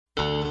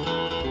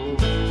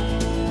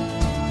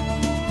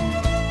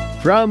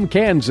From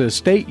Kansas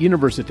State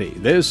University,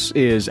 this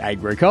is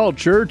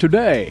Agriculture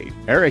Today.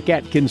 Eric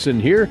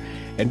Atkinson here,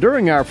 and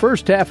during our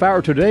first half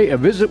hour today, a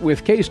visit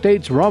with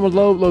K-State's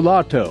Romulo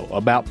Lollato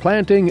about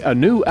planting a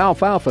new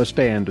alfalfa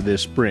stand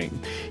this spring.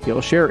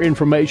 He'll share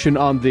information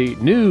on the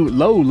new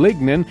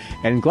low-lignin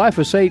and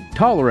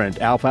glyphosate-tolerant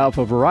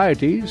alfalfa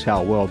varieties,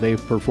 how well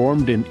they've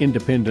performed in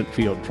independent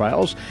field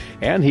trials,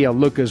 and he'll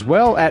look as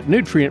well at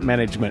nutrient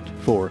management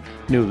for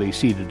newly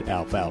seeded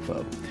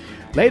alfalfa.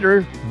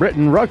 Later,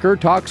 Britton Rucker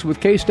talks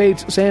with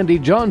K-State's Sandy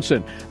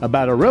Johnson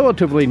about a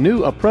relatively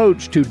new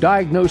approach to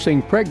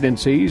diagnosing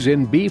pregnancies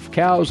in beef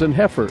cows and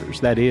heifers,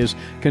 that is,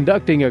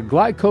 conducting a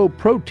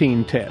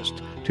glycoprotein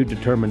test to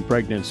determine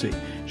pregnancy.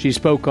 She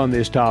spoke on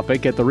this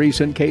topic at the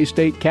recent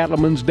K-State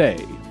Cattlemen's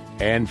Day.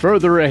 And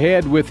further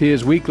ahead with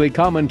his weekly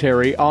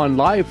commentary on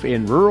life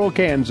in rural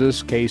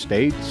Kansas,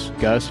 K-State's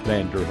Gus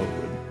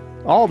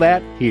Vanderhoeven. All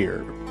that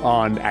here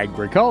on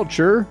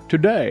Agriculture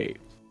Today.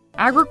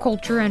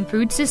 Agriculture and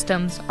food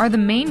systems are the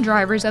main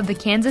drivers of the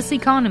Kansas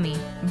economy,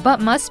 but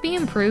must be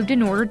improved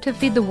in order to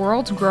feed the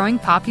world's growing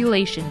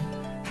population.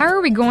 How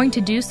are we going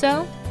to do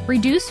so?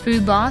 Reduce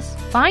food loss,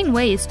 find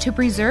ways to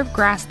preserve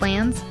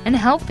grasslands, and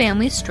help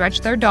families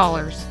stretch their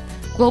dollars.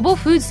 Global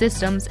food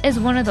systems is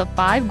one of the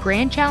 5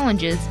 grand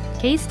challenges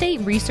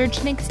K-State Research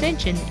and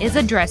Extension is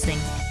addressing.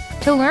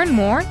 To learn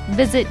more,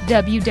 visit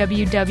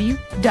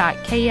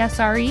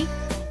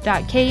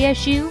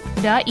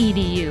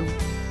www.ksre.ksu.edu.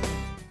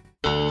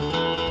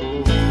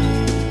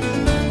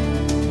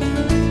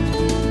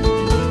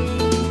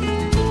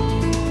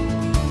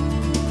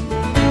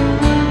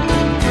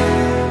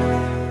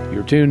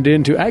 Tuned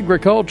in to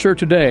Agriculture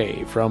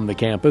Today from the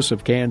campus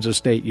of Kansas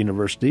State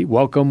University.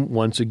 Welcome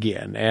once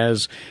again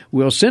as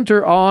we'll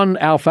center on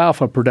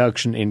alfalfa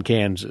production in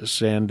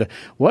Kansas and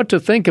what to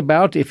think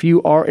about if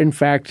you are in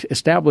fact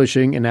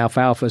establishing an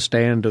alfalfa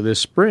stand this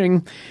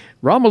spring.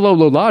 Romulo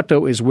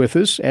Lollato is with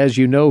us. As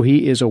you know,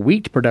 he is a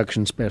wheat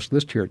production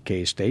specialist here at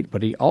K-State,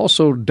 but he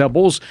also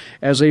doubles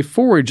as a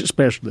forage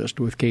specialist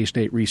with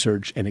K-State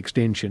Research and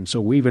Extension.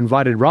 So we've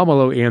invited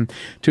Romulo in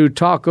to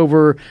talk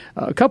over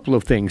a couple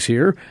of things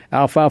here,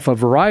 alfalfa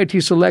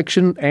variety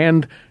selection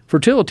and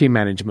fertility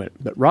management.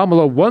 But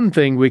Romulo, one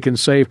thing we can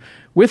say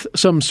with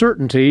some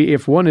certainty,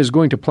 if one is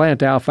going to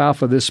plant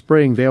alfalfa this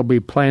spring, they'll be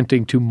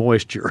planting to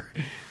moisture.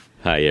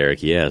 Hi,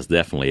 Eric. Yes,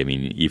 definitely. I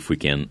mean, if we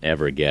can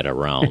ever get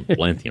around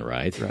planting,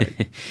 right?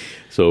 Right.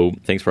 So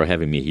thanks for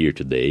having me here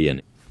today.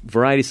 And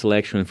variety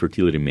selection and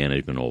fertility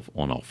management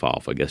on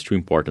alfalfa, I guess 2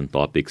 important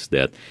topics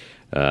that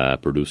a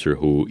producer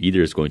who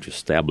either is going to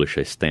establish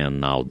a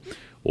stand now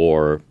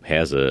or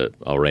has a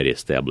already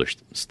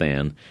established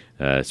stand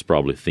is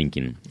probably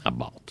thinking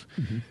about,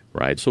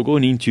 right? So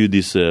going into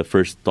this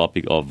first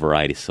topic of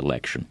variety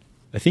selection.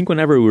 I think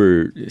whenever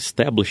we're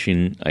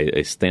establishing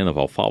a stand of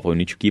alfalfa, we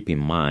need to keep in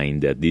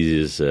mind that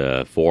this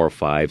is 4,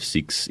 5,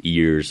 6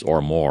 years or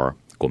more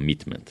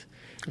commitment,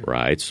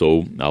 right?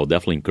 So I'll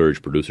definitely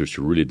encourage producers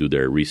to really do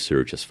their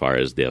research as far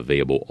as the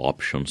available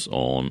options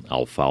on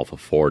alfalfa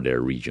for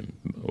their region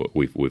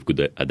with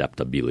good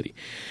adaptability,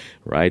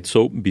 right?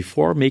 So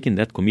before making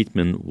that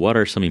commitment, what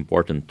are some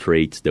important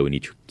traits that we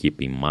need to keep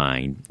in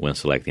mind when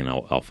selecting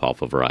an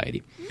alfalfa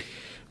variety?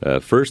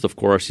 First, of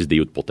course, is the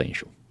yield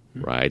potential.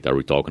 Right? Are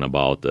we talking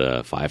about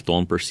 5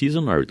 ton per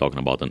season, or are we talking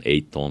about an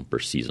 8 ton per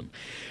season?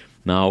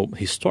 Now,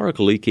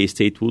 historically,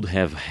 K-State would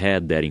have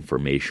had that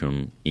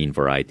information in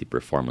variety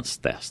performance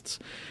tests.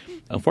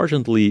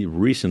 Unfortunately,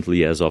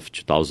 recently, as of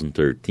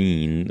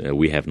 2013,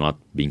 we have not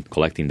been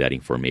collecting that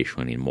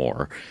information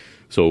anymore.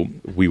 So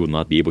we would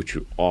not be able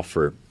to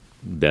offer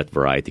that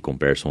variety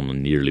comparison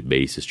on a yearly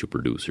basis to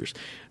producers.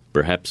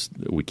 Perhaps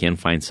we can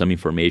find some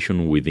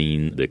information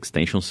within the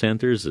extension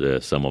centers,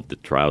 some of the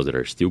trials that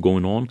are still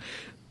going on,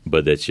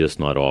 but that's just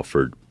not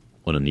offered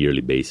on a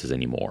yearly basis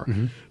anymore.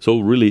 So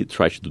really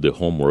try to do the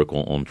homework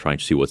on trying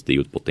to see what's the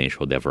yield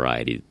potential of that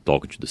variety.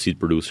 Talking to the seed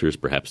producers,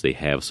 perhaps they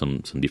have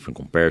some different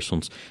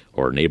comparisons,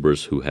 or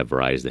neighbors who have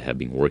varieties that have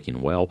been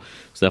working well.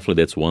 So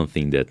definitely that's one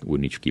thing that we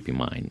need to keep in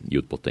mind,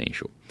 yield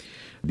potential.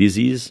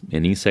 Disease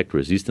and insect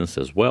resistance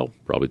as well,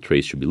 probably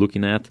traits to be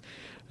looking at.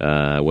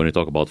 When we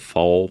talk about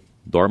fall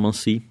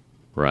dormancy,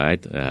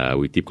 right?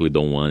 We typically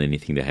don't want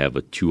anything to have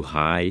a too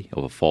high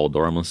of a fall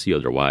dormancy.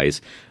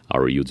 Otherwise,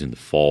 our yields in the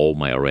fall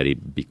might already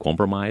be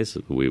compromised.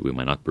 We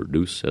might not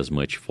produce as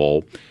much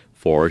fall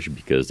forage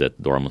because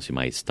that dormancy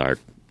might start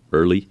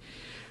early.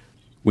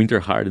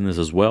 Winter hardiness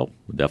as well.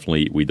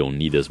 Definitely, we don't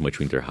need as much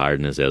winter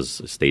hardiness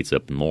as states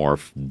up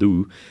north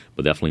do,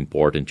 but definitely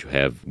important to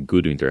have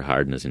good winter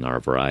hardiness in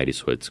our variety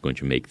so it's going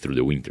to make through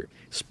the winter,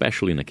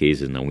 especially in the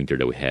cases in the winter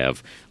that we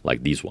have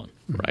like this one,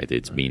 right?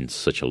 It's been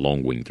such a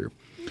long winter.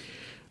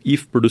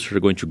 If producers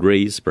are going to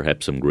graze,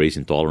 perhaps some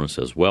grazing tolerance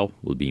as well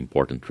will be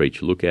important trait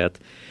to look at.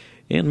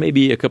 And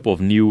maybe a couple of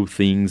new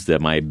things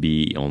that might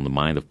be on the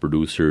mind of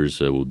producers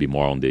will be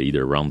more on the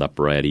either Roundup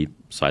Ready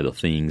side of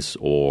things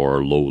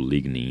or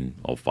low-lignin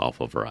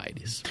alfalfa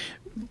varieties.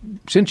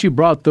 Since you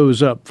brought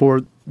those up,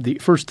 for The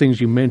first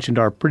things you mentioned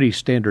are pretty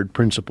standard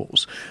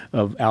principles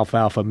of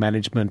alfalfa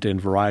management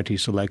and variety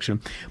selection.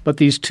 But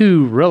these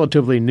two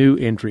relatively new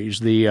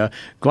entries, the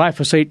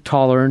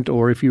glyphosate-tolerant,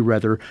 or if you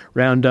rather,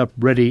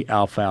 Roundup-ready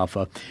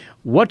alfalfa,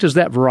 what does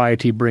that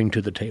variety bring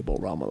to the table,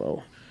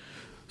 Romulo?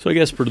 So I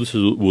guess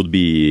producers would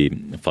be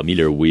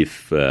familiar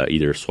with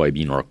either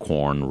soybean or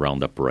corn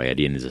Roundup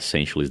Ready, and it's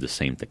essentially the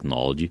same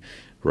technology,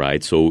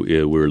 right? So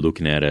we're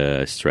looking at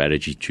a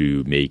strategy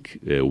to make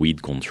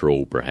weed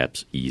control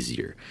perhaps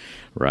easier,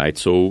 right?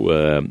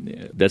 So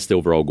that's the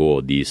overall goal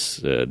of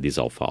this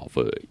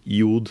alfalfa.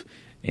 Yield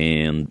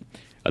and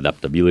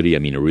adaptability, I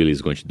mean, it really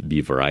is going to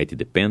be variety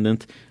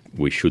dependent.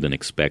 We shouldn't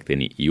expect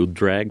any yield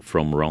drag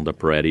from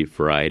Roundup Ready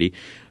variety.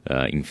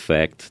 In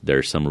fact,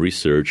 there's some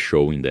research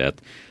showing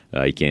that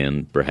it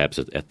can perhaps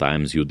at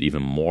times yield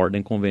even more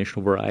than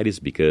conventional varieties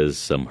because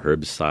some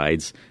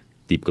herbicides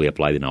typically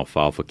applied in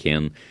alfalfa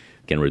can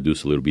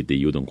reduce a little bit the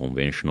yield on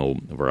conventional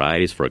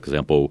varieties. For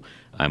example,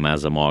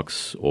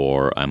 imazamox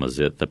or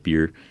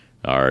imazethapyr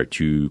are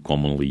two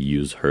commonly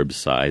used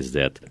herbicides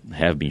that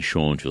have been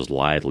shown to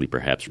slightly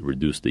perhaps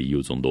reduce the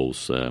yields on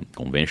those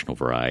conventional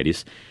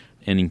varieties,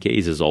 and in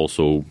cases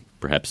also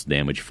perhaps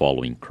damage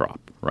following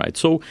crop, right?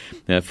 So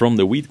from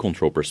the weed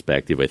control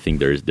perspective, I think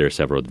there are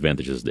several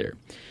advantages there.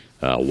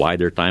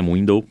 Wider time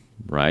window,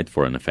 right,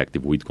 for an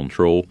effective weed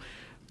control.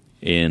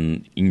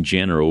 And in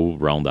general,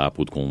 Roundup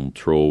would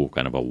control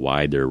kind of a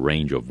wider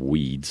range of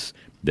weeds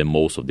than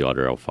most of the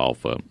other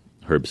alfalfa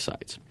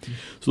herbicides.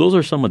 So those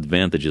are some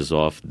advantages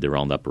of the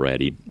Roundup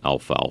Ready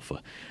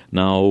alfalfa.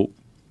 Now,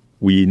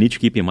 we need to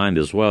keep in mind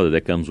as well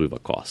that comes with a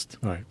cost.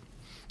 Right.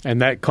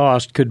 And that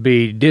cost could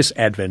be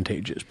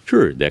disadvantageous.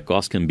 Sure, that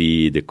cost can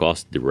be the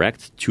cost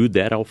direct to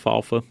that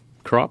alfalfa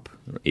crop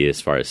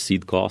as far as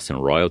seed costs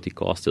and royalty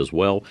costs as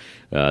well.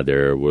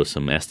 There were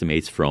some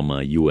estimates from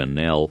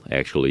UNL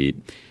actually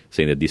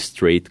saying that this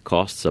trait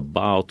costs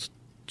about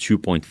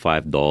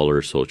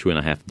 $2.5, so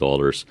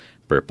 $2.50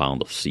 per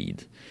pound of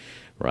seed,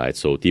 right?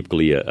 So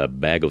typically a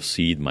bag of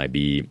seed might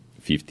be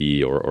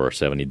 $50 or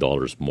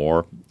 $70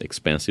 more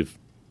expensive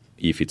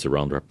if it's a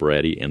Roundup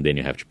Ready, and then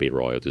you have to pay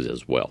royalties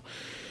as well.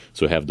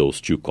 So you have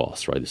those two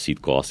costs, right? The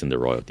seed costs and the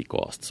royalty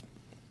costs.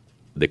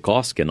 The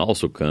costs can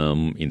also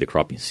come in the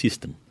cropping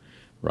system,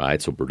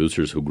 right? So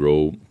producers who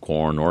grow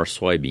corn or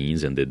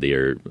soybeans and that they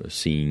are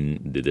seeing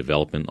the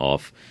development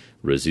of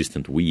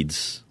resistant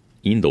weeds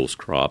in those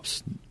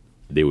crops,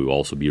 they will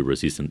also be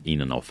resistant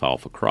in an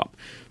alfalfa crop.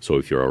 So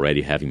if you're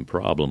already having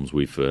problems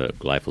with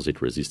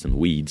glyphosate-resistant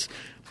weeds,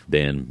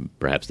 then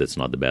perhaps that's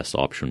not the best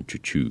option to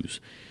choose.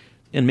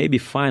 And maybe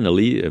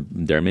finally,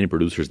 there are many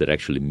producers that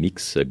actually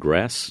mix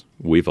grass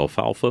with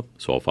alfalfa,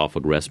 so alfalfa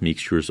grass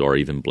mixtures or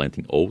even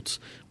planting oats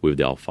with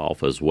the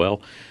alfalfa as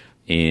well.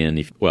 And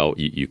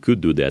you could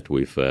do that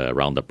with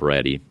Roundup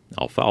Ready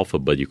alfalfa,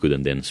 but you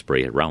couldn't then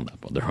spray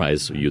Roundup.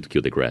 Otherwise, you'd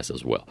kill the grass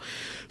as well.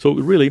 So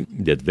really,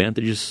 the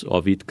advantages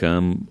of it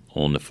come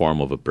on the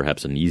form of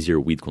perhaps an easier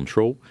weed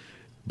control,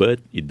 but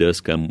it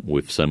does come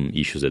with some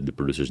issues that the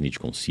producers need to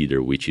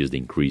consider, which is the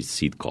increased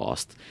seed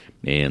cost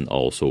and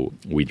also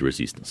weed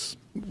resistance.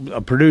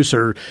 A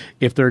producer,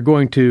 if they're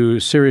going to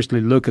seriously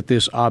look at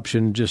this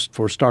option, just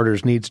for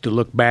starters, needs to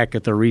look back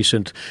at the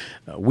recent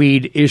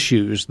weed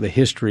issues, the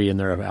history in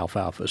their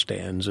alfalfa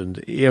stands,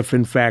 and if,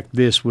 in fact,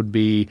 this would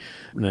be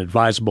an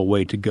advisable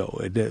way to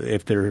go,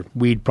 if their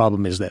weed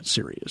problem is that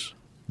serious.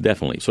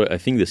 Definitely. So I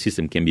think the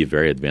system can be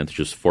very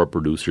advantageous for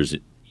producers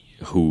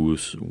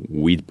whose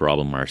weed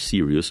problem are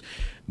serious,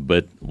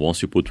 but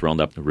once you put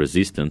Roundup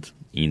resistant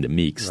in the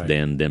mix,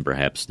 right, then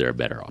perhaps there are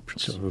better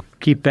options. So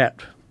keep that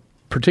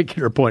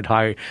particular point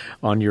high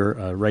on your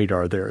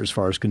radar there as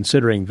far as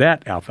considering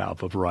that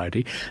alfalfa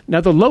variety.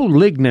 Now, the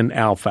low-lignin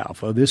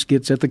alfalfa, this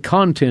gets at the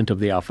content of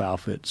the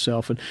alfalfa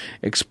itself. And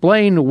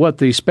explain what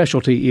the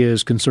specialty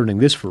is concerning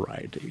this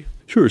variety.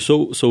 Sure.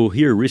 So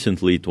here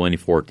recently,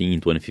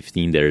 2014,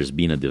 2015, there's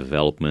been a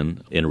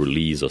development and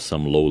release of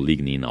some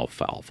low-lignin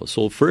alfalfa.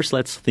 So first,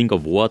 let's think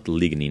of what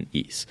lignin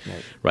is,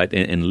 right?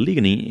 And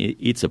lignin,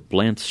 it's a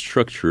plant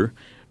structure,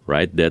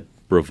 right, that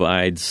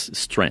provides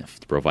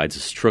strength,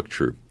 provides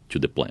structure to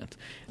the plant.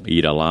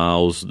 It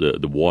allows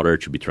the water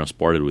to be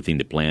transported within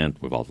the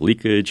plant without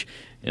leakage,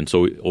 and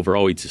so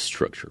overall it's a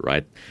structure,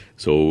 right?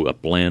 So a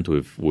plant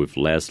with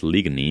less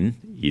lignin,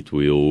 it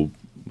will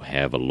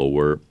have a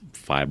lower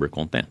fiber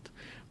content,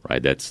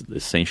 right? That's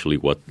essentially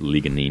what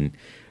lignin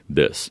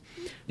does.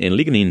 And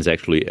lignin is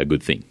actually a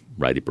good thing,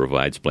 right? It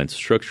provides plant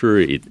structure.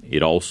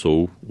 It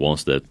also,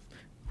 once that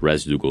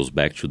residue goes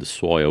back to the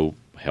soil,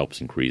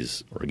 helps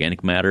increase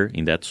organic matter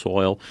in that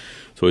soil.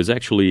 So it's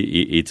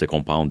a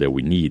compound that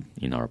we need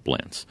in our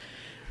plants.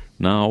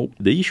 Now,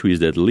 the issue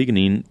is that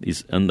lignin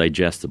is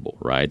undigestible,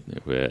 right?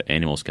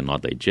 Animals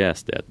cannot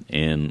digest that,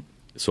 and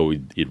so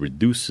it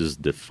reduces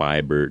the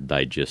fiber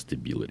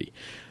digestibility.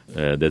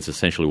 That's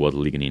essentially what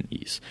lignin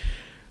is.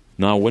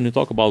 Now, when we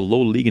talk about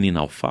low-lignin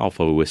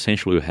alfalfa, we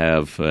essentially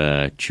have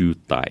two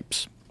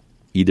types.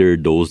 Either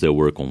those that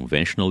were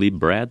conventionally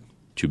bred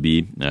to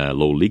be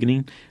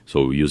low-lignin,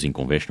 so using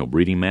conventional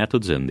breeding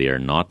methods, and they are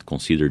not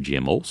considered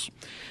GMOs.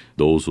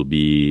 Those would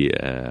be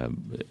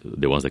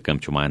the ones that come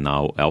to mind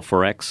now,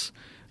 Alpha-X,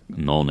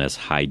 known as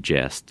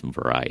high-jest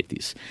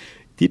varieties.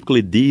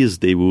 Typically,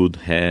 they would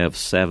have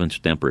 7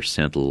 to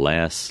 10%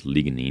 less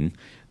lignin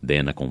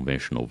than a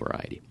conventional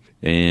variety.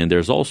 And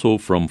there's also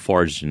from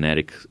Forage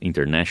Genetics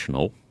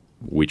International,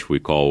 which we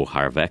call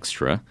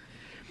Harvextra.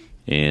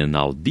 And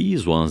now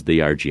these ones,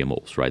 they are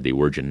GMOs, right? They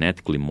were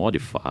genetically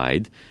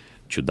modified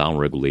to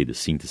downregulate the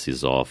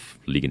synthesis of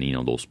lignin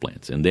on those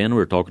plants. And then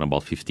we're talking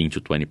about 15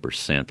 to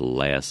 20%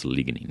 less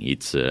lignin.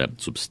 It's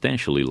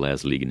substantially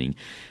less lignin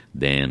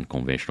than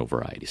conventional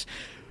varieties.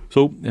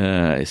 So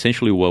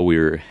essentially what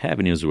we're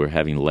having is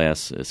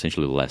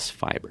essentially less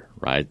fiber,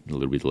 right? A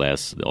little bit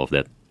less of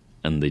that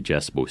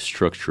undigestible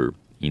structure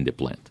in the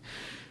plant.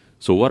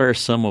 So what are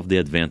some of the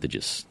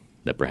advantages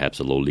that perhaps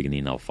a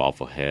low-lignin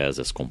alfalfa has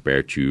as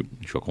compared to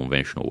a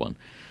conventional one?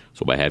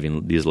 So by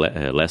having this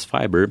less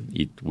fiber,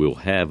 it will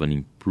have an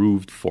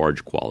improved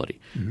forage quality.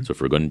 Mm-hmm. So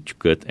if we're going to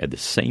cut at the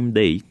same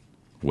day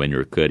when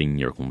you're cutting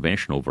your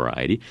conventional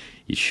variety,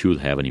 it should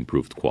have an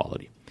improved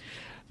quality.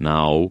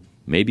 Now,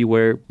 maybe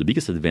where the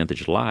biggest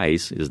advantage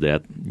lies is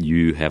that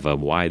you have a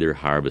wider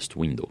harvest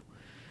window,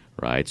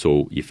 right?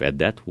 So if at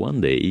that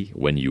one day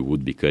when you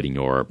would be cutting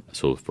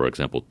for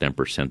example,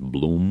 10%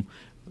 bloom,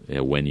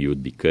 when you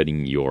would be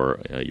cutting your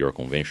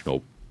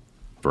conventional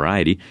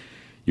variety,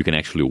 you can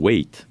actually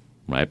wait,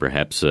 right?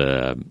 Perhaps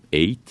 8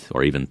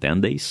 or even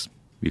 10 days.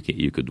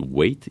 You could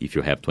wait. If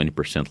you have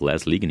 20%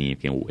 less lignin, you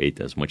can wait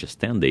as much as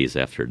 10 days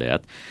after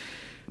that.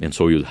 And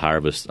so you'd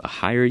harvest a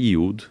higher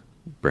yield,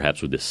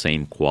 perhaps with the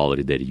same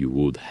quality that you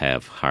would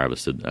have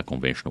harvested a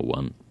conventional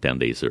one 10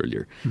 days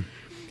earlier.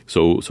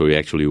 So you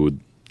actually would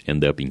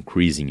end up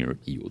increasing your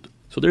yield.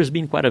 So there's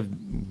been quite a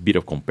bit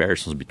of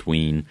comparisons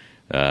between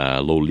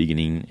low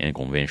lignin and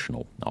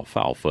conventional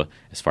alfalfa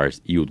as far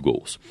as yield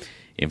goes.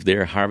 If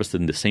they're harvested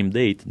in the same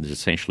date, there's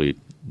essentially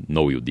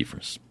no yield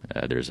difference.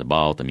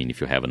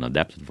 If you have an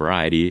adapted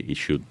variety, it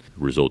should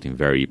result in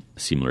very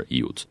similar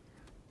yields.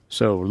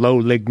 So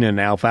low-lignin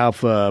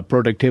alfalfa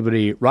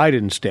productivity right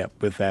in step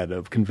with that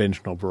of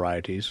conventional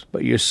varieties.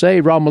 But you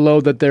say,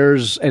 Romulo, that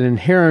there's an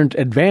inherent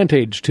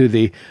advantage to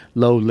the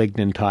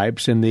low-lignin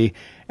types in the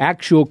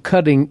actual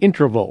cutting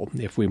interval.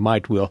 If we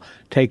might, we'll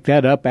take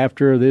that up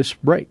after this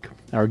break.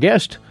 Our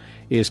guest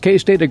is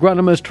K-State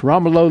agronomist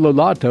Romulo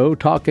Lollato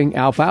talking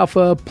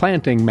alfalfa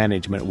planting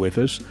management with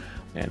us.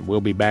 And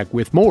we'll be back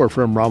with more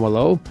from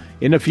Romulo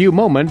in a few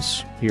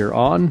moments here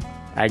on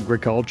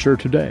Agriculture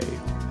Today.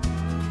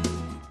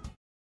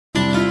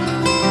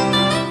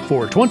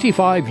 For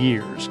 25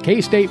 years,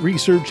 K-State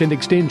Research and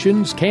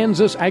Extension's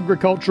Kansas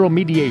Agricultural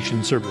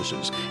Mediation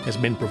Services has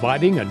been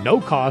providing a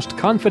no-cost,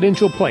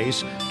 confidential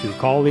place to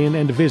call in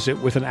and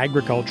visit with an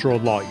agricultural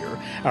lawyer.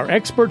 Our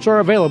experts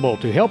are available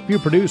to help you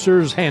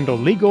producers handle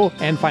legal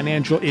and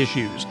financial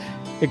issues.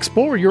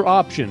 Explore your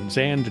options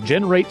and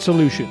generate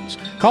solutions.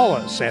 Call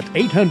us at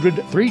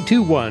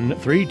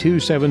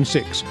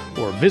 800-321-3276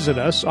 or visit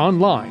us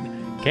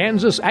online.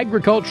 Kansas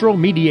Agricultural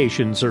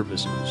Mediation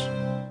Services.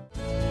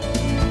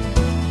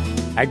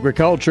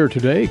 Agriculture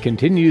Today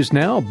continues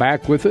now.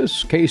 Back with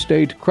us,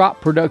 K-State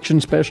crop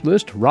production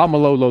specialist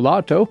Romulo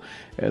Lollato,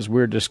 as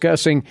we're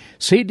discussing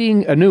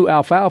seeding a new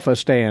alfalfa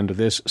stand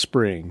this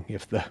spring,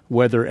 if the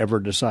weather ever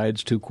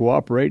decides to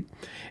cooperate.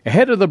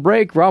 Ahead of the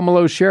break,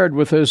 Romulo shared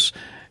with us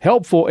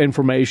helpful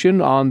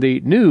information on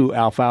the new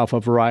alfalfa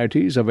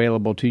varieties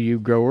available to you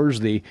growers,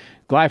 the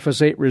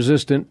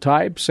glyphosate-resistant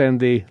types and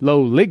the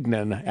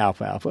low-lignin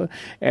alfalfa.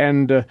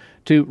 And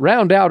to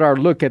round out our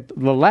look at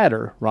the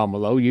latter,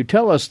 Romulo, you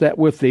tell us that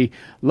with the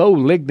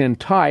low-lignin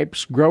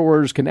types,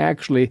 growers can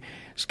actually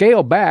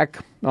scale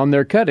back on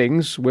their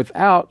cuttings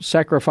without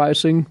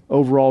sacrificing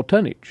overall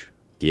tonnage.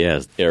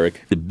 Yes,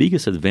 Eric. The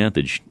biggest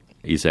advantage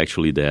is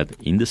actually that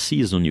in the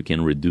season you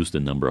can reduce the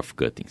number of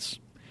cuttings.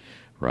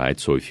 Right,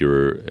 so if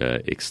you're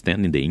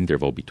extending the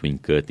interval between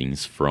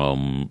cuttings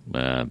from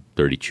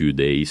 32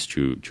 days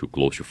to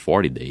close to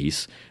 40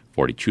 days,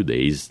 42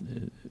 days,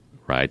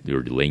 right,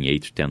 you're delaying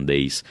 8 to 10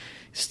 days,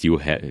 still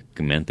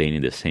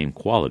maintaining the same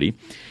quality,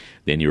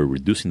 then you're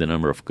reducing the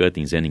number of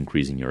cuttings and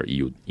increasing your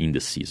yield in the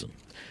season.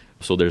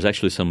 So there's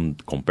actually some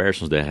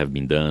comparisons that have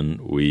been done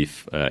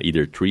with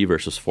either 3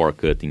 versus 4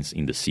 cuttings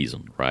in the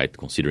season, right?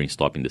 Considering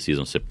stopping the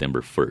season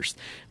September 1st.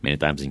 Many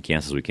times in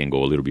Kansas we can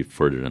go a little bit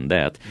further than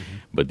that. Mm-hmm.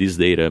 But this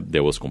data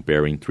that was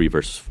comparing 3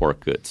 versus 4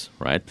 cuts,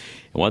 right?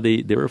 And what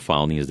they were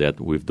finding is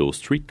that with those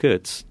 3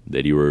 cuts,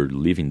 that you were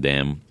leaving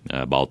them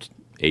about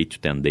 8 to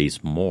 10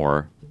 days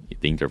more,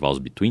 the intervals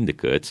between the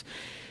cuts,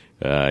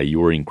 you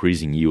were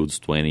increasing yields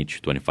 20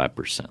 to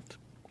 25%.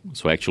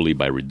 So actually,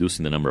 by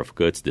reducing the number of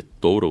cuts, the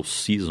total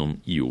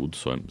season yield,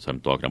 so I'm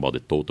talking about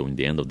the total in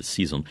the end of the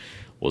season,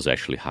 was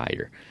actually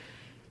higher.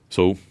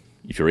 So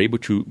if you're able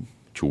to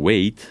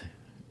wait,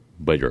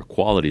 but your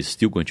quality is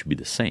still going to be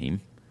the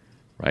same,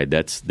 right?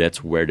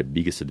 That's where the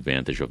biggest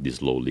advantage of these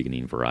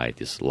low-lignin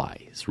varieties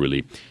lies.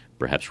 Really,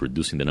 perhaps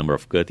reducing the number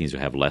of cuttings, you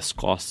have less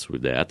costs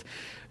with that.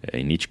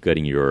 In each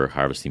cutting, you're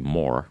harvesting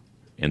more.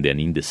 And then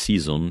in the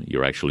season,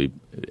 you're actually,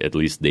 at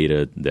least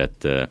data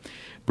that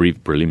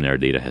preliminary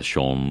data has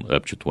shown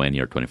up to 20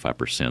 or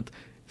 25%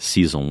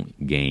 season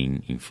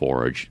gain in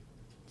forage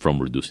from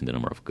reducing the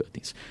number of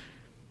cuttings.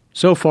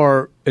 So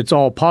far, it's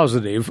all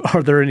positive.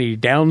 Are there any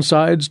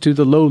downsides to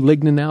the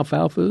low-lignin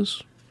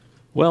alfalfas?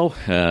 Well,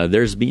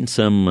 there's been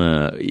some,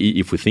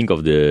 if we think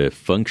of the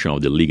function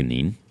of the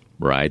lignin,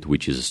 right,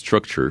 which is a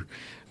structure,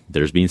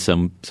 there's been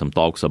some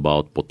talks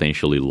about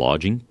potentially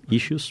lodging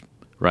issues,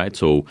 right?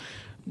 So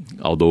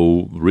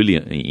although really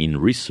in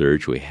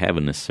research we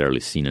haven't necessarily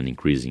seen an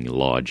increase in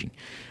lodging,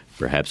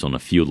 perhaps on a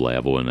field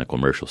level in a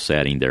commercial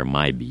setting there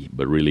might be,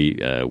 but really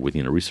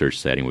within a research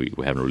setting we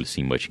haven't really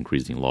seen much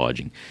increase in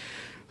lodging.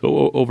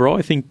 So overall,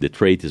 I think the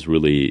trait is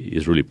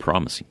really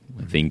promising.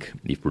 I think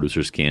if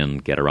producers can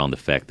get around the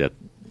fact that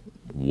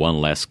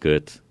one less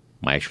cut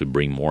might actually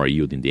bring more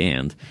yield in the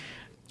end,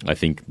 I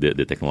think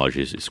the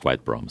technology is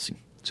quite promising.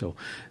 So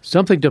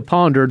something to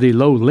ponder, the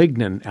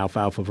low-lignin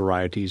alfalfa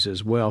varieties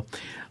as well.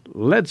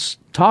 Let's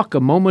talk a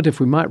moment,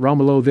 if we might,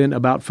 Romulo, then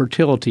about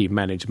fertility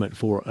management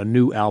for a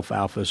new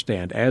alfalfa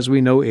stand. As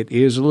we know, it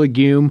is a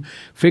legume,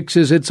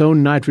 fixes its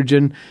own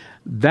nitrogen.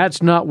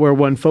 That's not where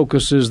one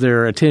focuses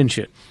their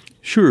attention.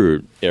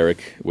 Sure,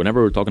 Eric.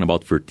 Whenever we're talking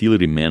about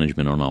fertility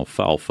management on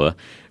alfalfa,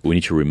 we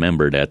need to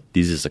remember that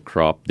this is a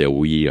crop that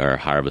we are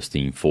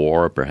harvesting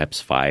 4, perhaps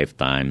 5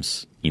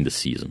 times in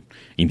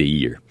the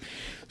year.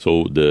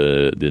 So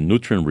the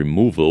nutrient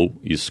removal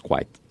is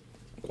quite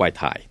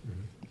high,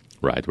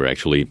 right? We're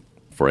actually,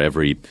 for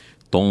every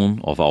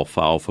ton of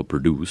alfalfa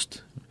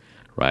produced,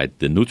 right,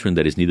 the nutrient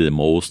that is needed the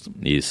most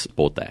is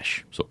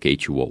potash, so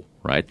K2O,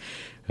 right?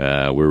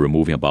 We're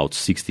removing about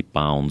 60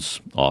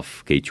 pounds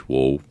of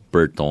K2O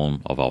per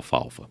ton of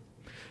alfalfa.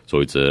 So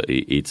it's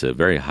a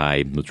very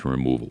high nutrient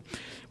removal.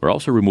 We're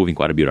also removing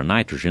quite a bit of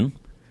nitrogen,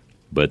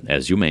 but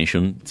as you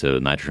mentioned, it's a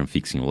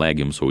nitrogen-fixing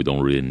legume, so we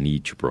don't really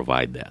need to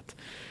provide that.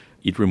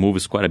 It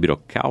removes quite a bit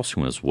of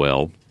calcium as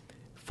well,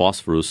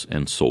 phosphorus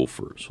and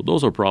sulfur. So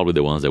those are probably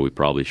the ones that we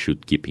probably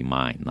should keep in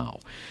mind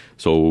now.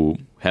 So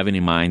having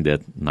in mind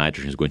that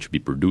nitrogen is going to be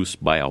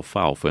produced by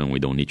alfalfa, and we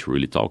don't need to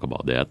really talk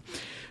about that,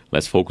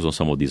 let's focus on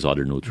some of these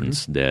other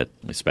nutrients that,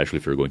 especially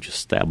if you're going to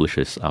establish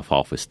an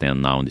alfalfa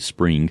stand now in the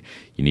spring,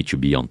 you need to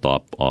be on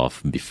top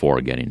of before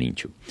getting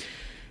into.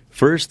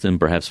 First and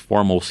perhaps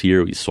foremost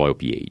here is soil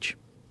pH.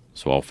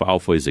 So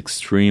alfalfa is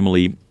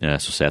extremely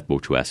susceptible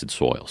to acid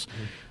soils.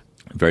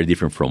 Very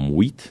different from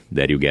wheat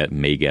that you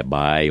may get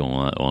by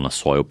on a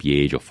soil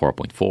pH of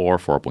 4.4,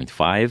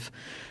 4.5.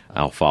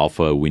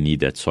 Alfalfa, we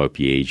need that soil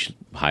pH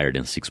higher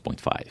than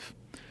 6.5.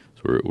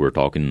 So we're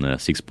talking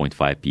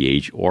 6.5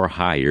 pH or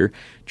higher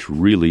to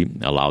really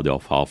allow the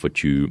alfalfa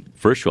to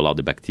allow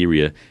the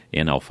bacteria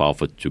and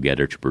alfalfa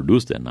together to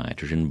produce that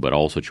nitrogen, but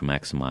also to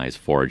maximize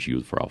forage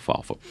yield for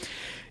alfalfa.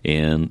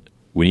 And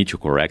we need to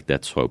correct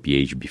that soil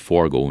pH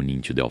before going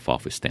into the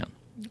alfalfa stand.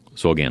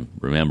 So again,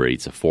 remember,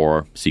 it's a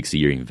 4-6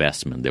 year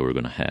investment that we're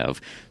going to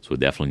have. So we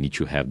definitely need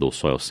to have those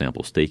soil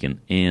samples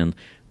taken and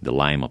the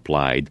lime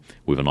applied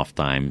with enough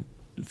time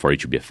for it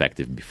to be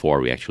effective before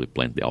we actually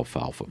plant the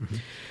alfalfa.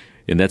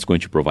 And that's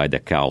going to provide the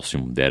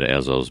calcium that,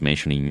 as I was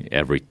mentioning,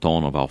 every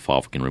ton of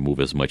alfalfa can remove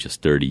as much as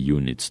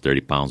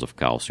 30 pounds of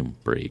calcium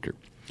per acre.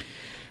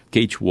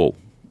 K2O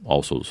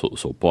also,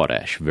 so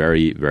potash,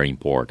 very, very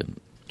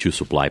important to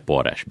supply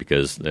potash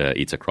because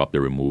it's a crop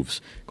that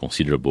removes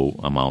considerable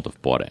amount of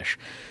potash.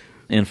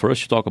 And for us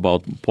to talk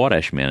about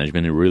potash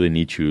management, we really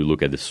need to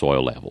look at the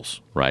soil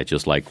levels, right?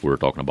 Just like we're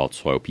talking about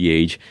soil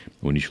pH,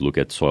 we need to look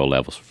at soil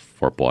levels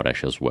for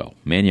potash as well.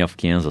 Many of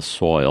Kansas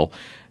soil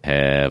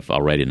have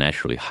already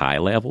naturally high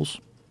levels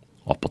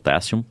of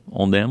potassium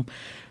on them,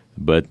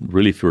 but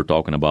really if you're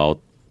talking about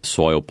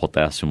soil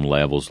potassium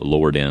levels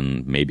lower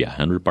than maybe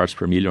 100 parts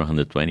per million or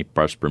 120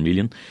 parts per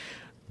million,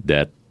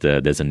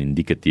 that's an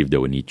indicative that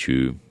we need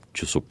to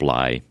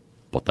supply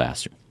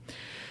potassium.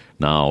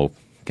 Now,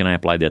 can I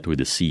apply that with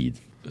the seed?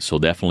 So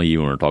definitely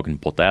when we're talking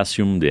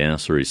potassium, the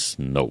answer is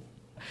no.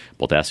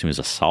 Potassium is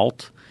a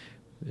salt,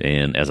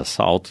 and as a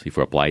salt, if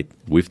we apply it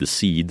with the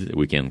seed,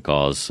 we can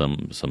cause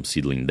some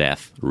seedling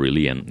death,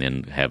 really,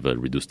 and have a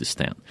reduced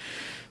stand.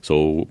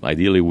 So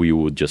ideally, we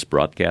would just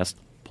broadcast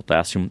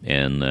potassium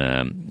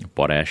and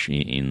potash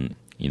in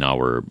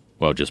our,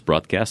 just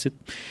broadcast it,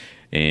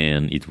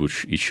 and it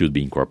should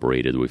be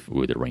incorporated with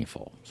the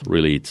rainfall. So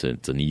really, it's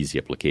an easy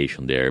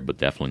application there, but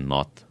definitely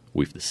not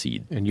with the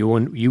seed. And you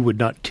would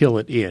not till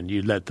it in.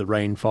 You'd let the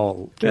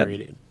rainfall carry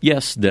it in.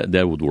 Yes,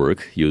 that would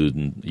work. You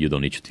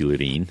don't need to till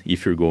it in.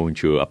 If you're going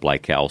to apply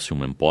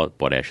calcium and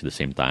potash at the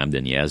same time,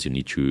 then yes, you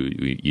need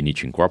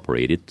to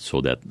incorporate it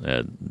so that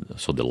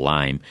so the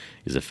lime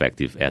is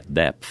effective at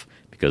depth,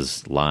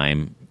 because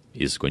lime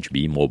is going to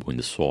be immobile in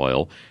the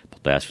soil,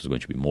 potassium is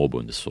going to be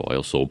mobile in the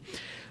soil.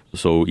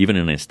 So even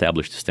in an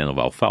established stand of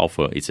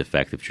alfalfa, it's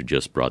effective to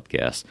just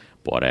broadcast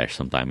potash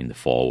sometime in the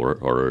fall or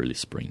early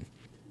spring.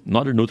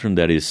 Another nutrient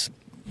that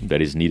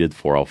is needed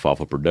for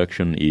alfalfa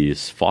production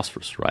is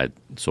phosphorus, right?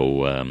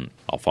 So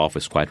alfalfa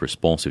is quite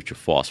responsive to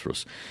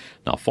phosphorus.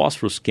 Now,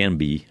 phosphorus can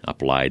be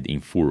applied in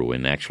furrow,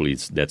 and actually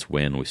that's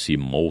when we see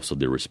most of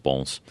the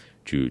response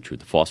to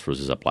the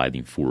phosphorus is applied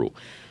in furrow.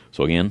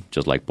 So again,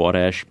 just like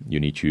potash, you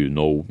need to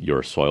know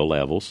your soil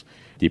levels.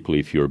 Typically,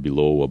 if you're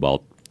below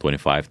about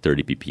 25,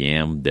 30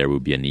 ppm, there will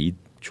be a need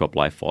to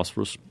apply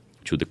phosphorus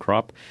to the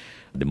crop.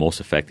 The most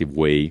effective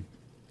way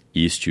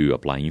is to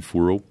apply in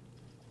furrow.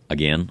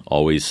 Again,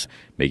 always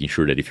making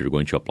sure that if you're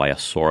going to apply a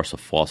source of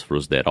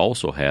phosphorus that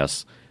also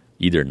has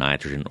either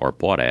nitrogen or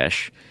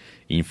potash,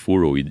 in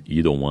furrow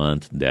you don't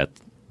want that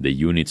the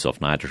units of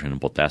nitrogen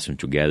and potassium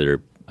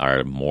together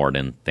are more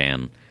than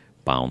 10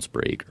 pounds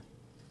per acre,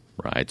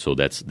 right? So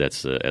that's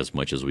as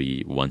much as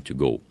we want to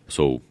go.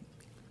 So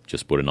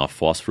just put enough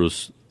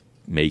phosphorus,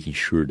 making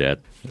sure that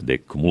the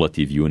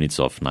cumulative units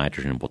of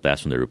nitrogen and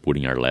potassium that you're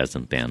putting are less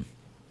than 10.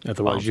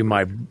 Otherwise, you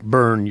might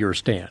burn your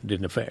stand,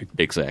 in effect.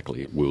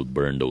 Exactly. We'll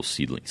burn those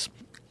seedlings.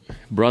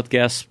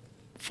 Broadcast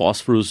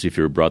phosphorus, if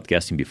you're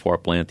broadcasting before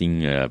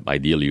planting,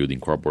 ideally you'd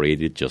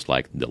incorporate it just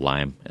like the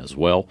lime as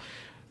well.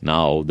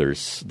 Now,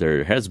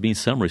 there has been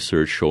some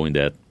research showing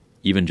that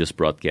even just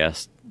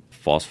broadcast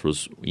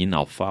phosphorus in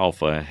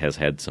alfalfa has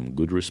had some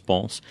good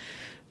response,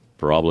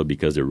 probably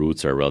because a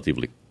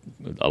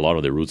lot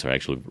of the roots are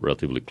actually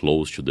relatively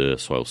close to the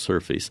soil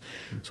surface.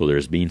 So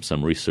there's been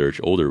some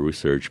older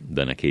research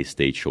done at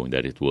K-State showing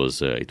that it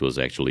was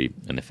actually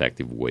an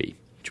effective way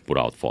to put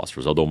out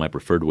phosphorus, although my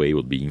preferred way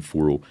would be in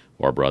furrow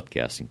or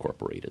broadcast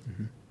incorporated.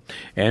 Mm-hmm.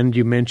 And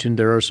you mentioned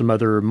there are some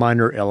other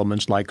minor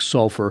elements like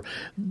sulfur.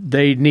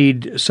 They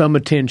need some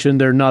attention.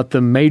 They're not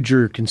the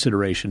major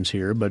considerations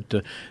here, but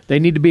they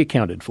need to be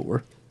accounted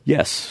for.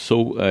 Yes.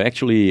 So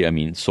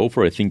actually,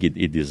 sulfur, I think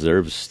it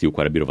deserves still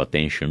quite a bit of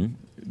attention,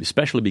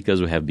 especially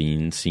because we have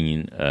been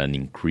seeing an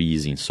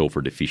increase in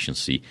sulfur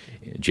deficiency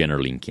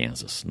generally in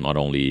Kansas, not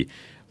only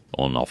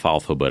on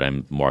alfalfa, but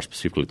I'm more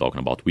specifically talking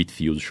about wheat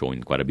fields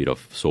showing quite a bit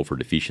of sulfur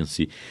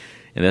deficiency.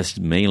 And that's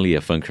mainly a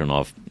function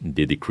of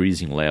the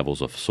decreasing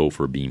levels of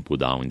sulfur being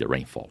put down in the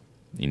rainfall,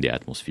 in the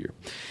atmosphere.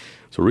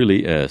 So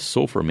really,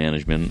 sulfur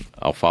management,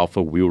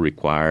 alfalfa will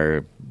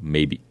require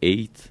maybe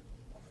 8,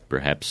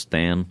 perhaps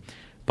 10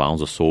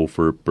 pounds of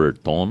sulfur per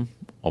ton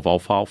of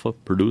alfalfa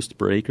produced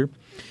per acre.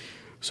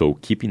 So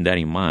keeping that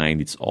in mind,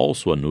 it's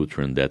also a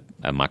nutrient a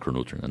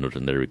macronutrient, a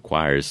nutrient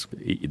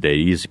that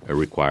is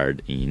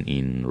required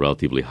in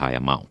relatively high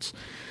amounts.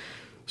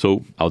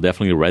 So I'll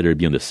definitely rather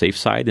be on the safe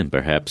side, and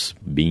perhaps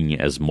being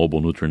as mobile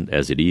nutrient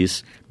as it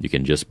is, you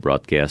can just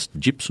broadcast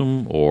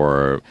gypsum,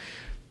 or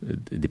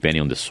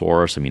depending on the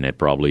source. I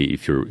probably,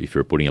 if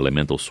you're putting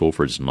elemental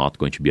sulfur, it's not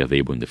going to be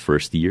available in the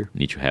first year. You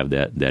need to have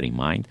that in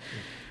mind.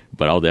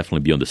 But I'll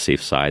definitely be on the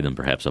safe side and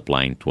perhaps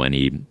applying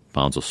 20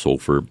 pounds of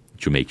sulfur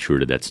to make sure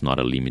that that's not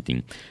a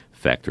limiting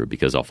factor,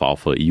 because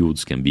alfalfa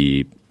yields can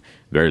be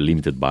very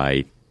limited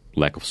by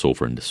lack of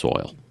sulfur in the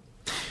soil.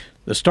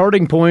 The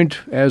starting point,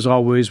 as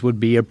always, would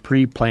be a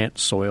pre-plant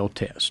soil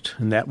test,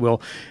 and that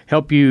will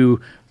help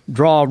you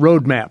draw a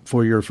roadmap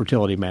for your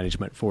fertility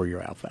management for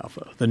your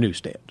alfalfa, the new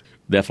stand.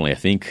 Definitely. I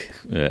think,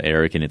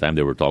 Eric, anytime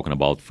that we're talking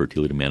about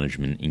fertility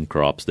management in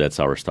crops, that's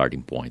our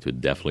starting point. We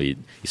definitely,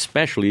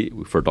 especially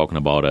if we're talking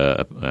about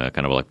a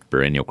kind of like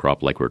perennial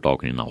crop like we're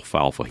talking in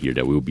alfalfa here,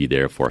 that will be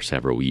there for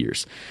several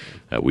years.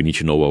 We need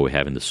to know what we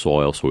have in the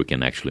soil so we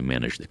can actually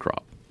manage the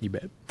crop. You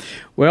bet.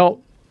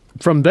 Well,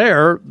 from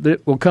there,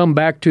 we'll come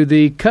back to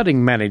the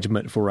cutting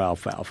management for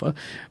alfalfa,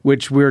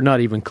 which we're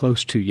not even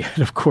close to yet,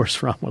 of course,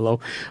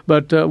 Romulo.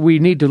 But we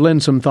need to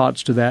lend some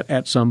thoughts to that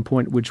at some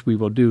point, which we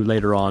will do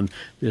later on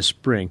this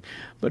spring.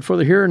 But for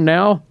the here and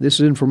now, this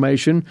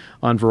information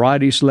on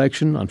variety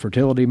selection, on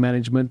fertility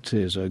management,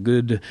 is a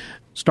good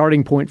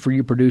starting point for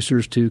you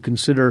producers to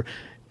consider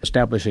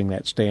establishing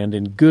that stand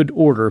in good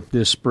order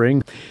this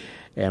spring.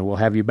 And we'll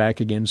have you back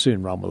again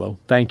soon, Romulo.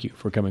 Thank you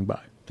for coming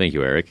by. Thank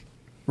you, Eric.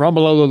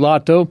 Romulo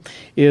Lollato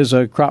is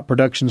a crop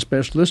production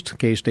specialist,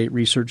 K-State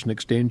Research and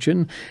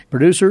Extension.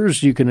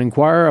 Producers, you can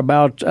inquire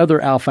about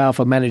other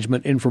alfalfa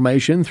management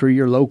information through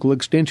your local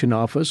extension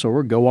office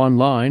or go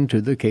online to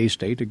the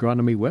K-State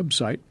Agronomy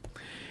website.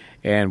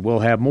 And we'll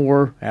have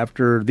more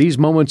after these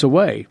moments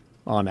away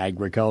on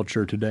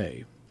Agriculture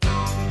Today.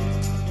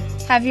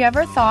 Have you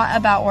ever thought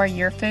about where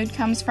your food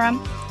comes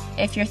from?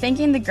 If you're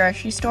thinking the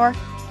grocery store,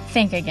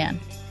 think again.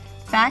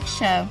 Facts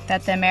show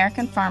that the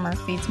American farmer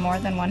feeds more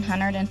than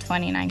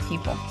 129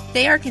 people.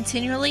 They are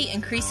continually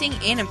increasing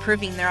and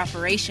improving their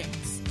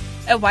operations.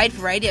 A wide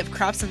variety of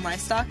crops and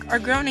livestock are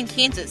grown in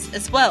Kansas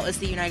as well as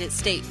the United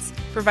States,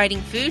 providing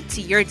food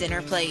to your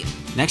dinner plate.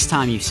 Next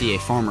time you see a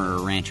farmer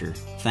or rancher,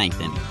 thank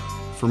them.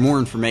 For more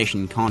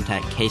information,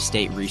 contact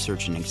K-State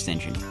Research and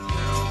Extension.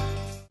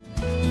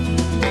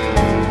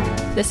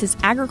 This is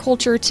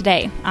Agriculture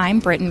Today.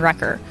 I'm Britton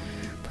Rucker.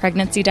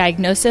 Pregnancy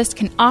diagnosis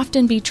can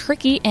often be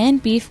tricky in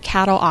beef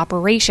cattle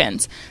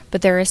operations,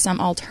 but there are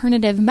some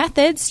alternative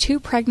methods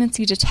to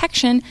pregnancy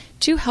detection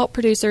to help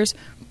producers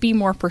be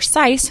more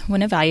precise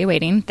when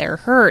evaluating their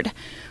herd.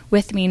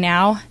 With me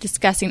now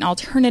discussing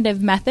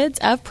alternative methods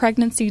of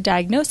pregnancy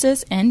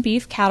diagnosis in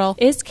beef cattle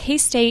is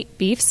K-State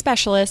beef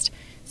specialist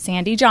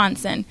Sandy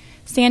Johnson.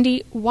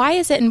 Sandy, why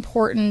is it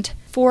important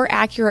for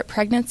accurate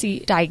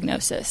pregnancy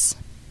diagnosis?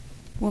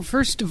 Well,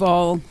 first of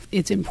all,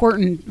 it's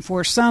important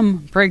for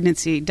some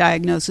pregnancy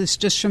diagnosis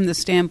just from the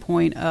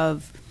standpoint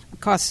of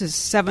it costs us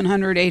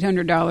 $700,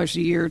 $800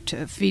 a year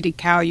to feed a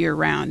cow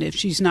year-round. If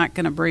she's not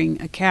going to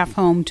bring a calf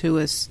home to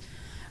us,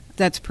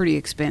 that's pretty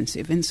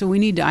expensive. And so we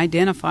need to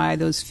identify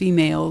those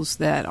females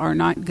that are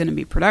not going to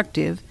be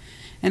productive.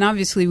 And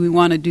obviously we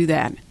want to do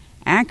that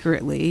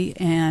accurately.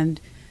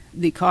 And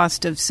the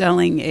cost of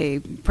selling a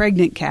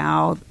pregnant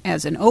cow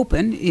as an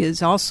open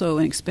is also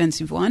an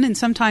expensive one. And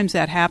sometimes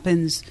that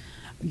happens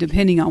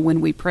depending on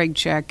when we preg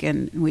check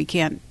and we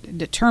can't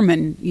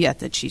determine yet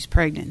that she's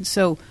pregnant.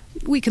 So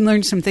we can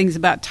learn some things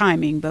about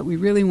timing, but we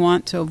really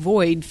want to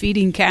avoid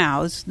feeding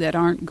cows that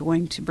aren't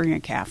going to bring a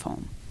calf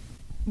home.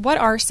 What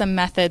are some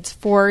methods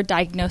for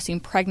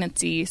diagnosing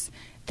pregnancies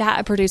that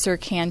a producer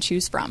can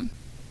choose from?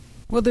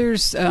 Well,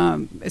 there's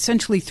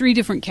essentially three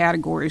different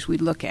categories we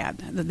look at.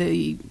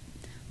 The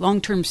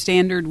long-term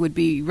standard would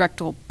be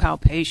rectal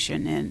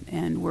palpation,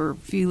 and we're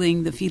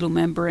feeling the fetal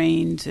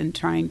membranes and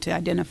trying to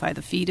identify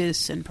the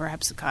fetus and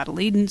perhaps the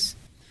cotyledons.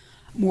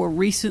 More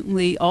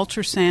recently,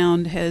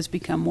 ultrasound has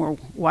become more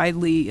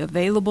widely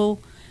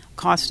available.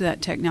 Cost of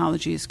that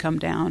technology has come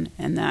down,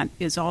 and that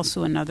is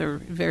also another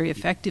very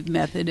effective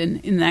method.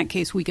 And in that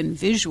case, we can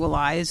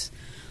visualize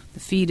the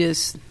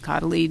fetus,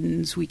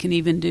 cotyledons. We can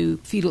even do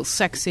fetal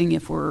sexing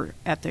if we're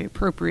at the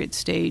appropriate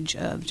stage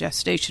of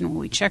gestation when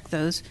we check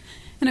those.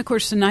 And, of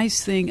course, the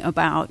nice thing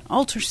about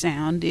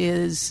ultrasound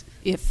is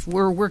if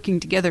we're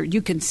working together,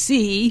 you can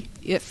see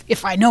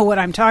if I know what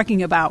I'm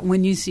talking about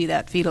when you see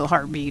that fetal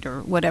heartbeat or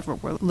whatever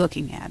we're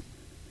looking at.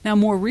 Now,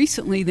 more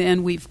recently,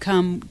 then, we've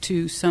come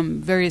to some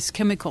various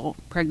chemical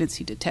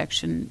pregnancy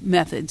detection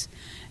methods.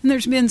 And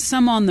there's been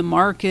some on the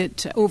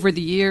market over the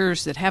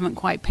years that haven't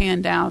quite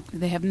panned out.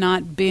 They have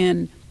not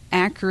been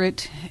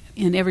accurate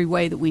in every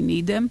way that we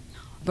need them.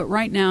 But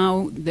right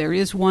now, there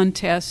is one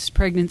test,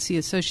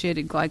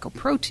 pregnancy-associated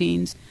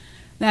glycoproteins.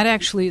 That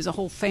actually is a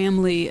whole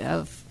family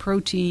of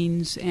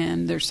proteins,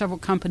 and there's several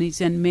companies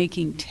then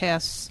making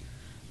tests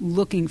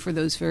looking for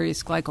those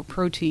various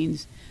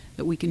glycoproteins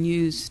that we can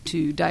use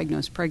to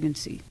diagnose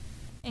pregnancy.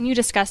 And you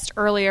discussed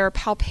earlier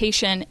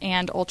palpation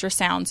and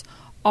ultrasounds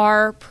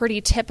are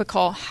pretty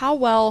typical. How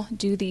well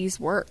do these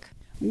work?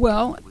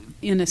 Well,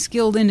 in a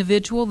skilled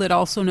individual that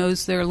also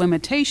knows their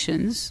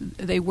limitations,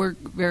 they work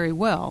very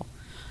well.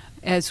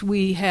 As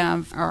we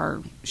have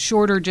our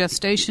shorter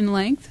gestation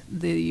length,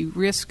 the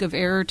risk of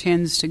error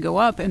tends to go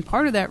up, and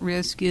part of that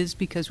risk is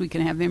because we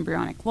can have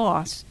embryonic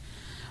loss.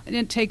 And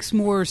it takes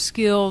more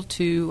skill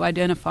to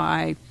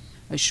identify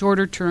a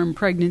shorter-term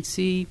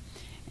pregnancy,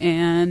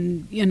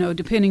 and,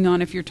 depending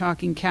on if you're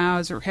talking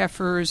cows or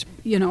heifers,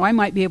 I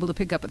might be able to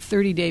pick up a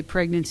 30-day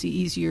pregnancy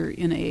easier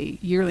in a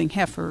yearling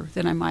heifer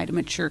than I might a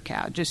mature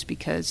cow, just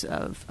because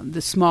of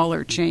the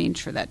smaller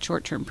change for that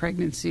short-term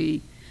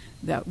pregnancy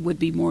that would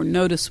be more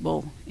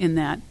noticeable in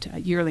that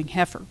yearling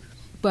heifer.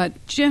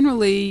 But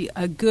generally,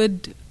 a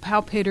good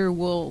palpator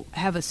will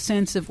have a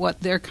sense of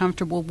what they're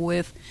comfortable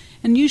with,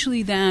 and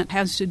usually that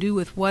has to do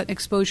with what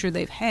exposure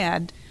they've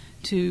had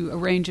to a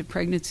range of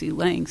pregnancy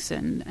lengths.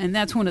 And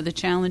that's one of the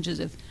challenges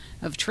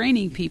of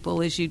training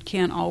people is you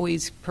can't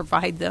always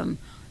provide them,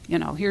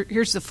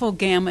 here's the full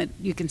gamut.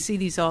 You can see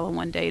these all in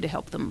one day to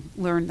help them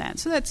learn that.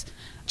 So that's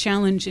a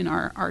challenge in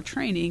our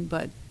training,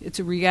 but it's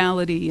a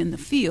reality in the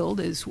field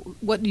is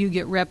what do you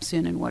get reps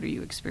in and what are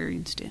you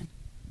experienced in.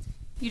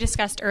 You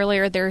discussed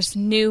earlier there's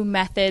new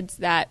methods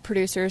that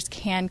producers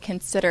can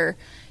consider.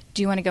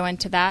 Do you want to go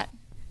into that?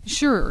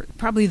 Sure.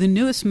 Probably the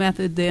newest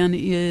method then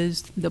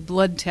is the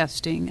blood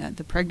testing,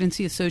 the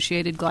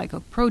pregnancy-associated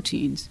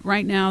glycoproteins.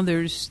 Right now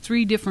there's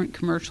 3 different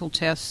commercial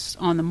tests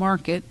on the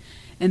market,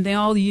 and they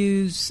all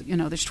use,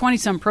 there's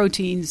 20-some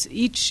proteins.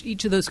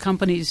 Each of those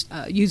companies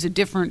use a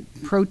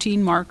different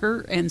protein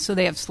marker, and so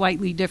they have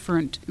slightly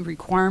different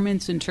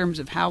requirements in terms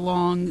of how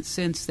long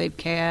since they've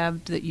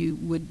calved that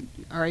you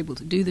are able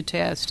to do the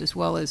test, as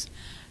well as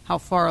how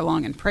far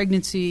along in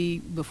pregnancy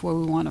before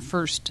we want to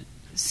first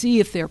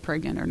see if they're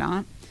pregnant or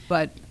not.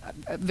 But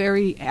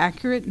very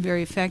accurate,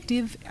 very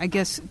effective. I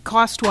guess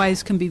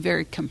cost-wise can be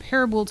very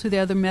comparable to the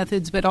other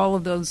methods, but all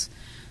of those,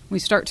 when we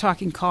start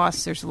talking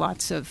costs, there's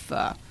lots of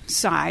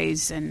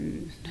size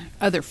and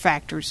other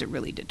factors that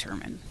really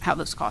determine how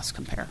those costs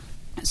compare.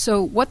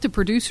 So what the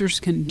producers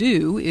can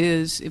do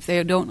is, if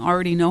they don't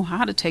already know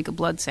how to take a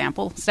blood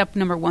sample, step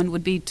number 1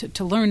 would be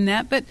to learn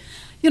that, but,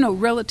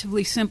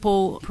 relatively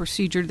simple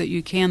procedure that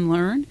you can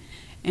learn.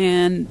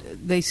 And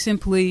they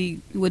simply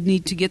would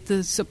need to get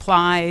the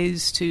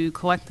supplies to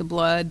collect the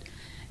blood.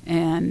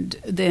 And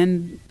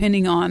then,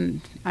 depending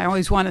on, I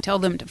always want to tell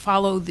them to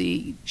follow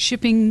the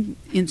shipping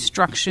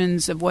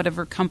instructions of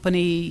whatever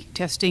company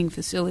testing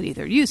facility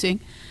they're using.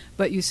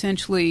 But you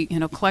essentially,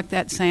 collect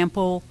that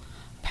sample,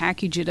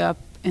 package it up,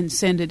 and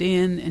send it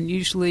in. And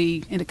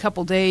usually in a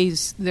couple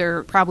days,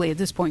 they're probably at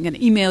this point going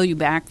to email you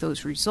back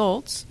those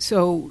results.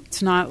 So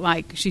it's not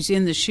like she's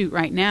in the chute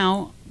right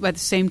now. By the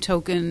same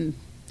token,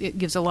 it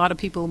gives a lot of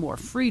people more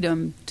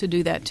freedom to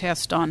do that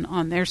test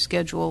on their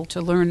schedule to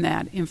learn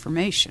that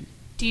information.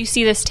 Do you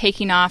see this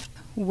taking off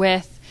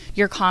with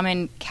your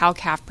common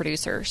cow-calf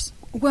producers?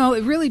 Well,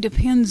 it really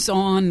depends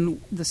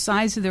on the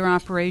size of their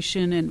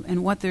operation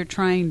and what they're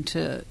trying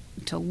to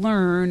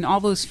learn. All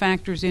those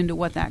factors into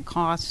what that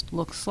cost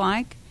looks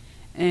like.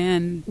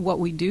 And what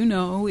we do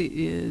know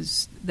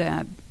is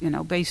that,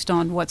 based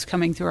on what's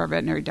coming through our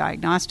veterinary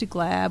diagnostic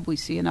lab, we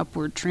see an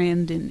upward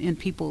trend in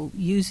people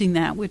using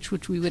that, which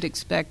we would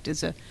expect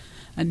is a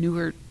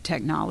newer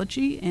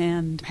technology,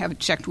 and haven't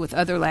checked with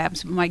other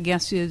labs. But my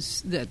guess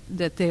is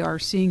that they are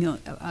seeing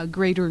a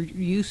greater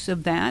use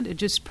of that. It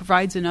just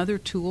provides another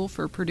tool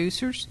for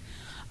producers.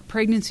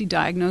 Pregnancy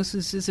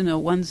diagnosis isn't a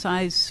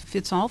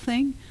one-size-fits-all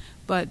thing,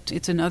 but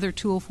it's another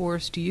tool for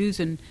us to use.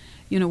 And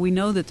we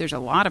know that there's a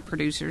lot of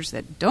producers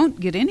that don't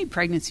get any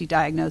pregnancy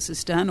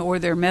diagnosis done, or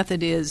their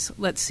method is,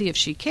 let's see if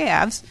she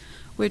calves,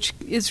 which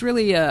is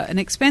really an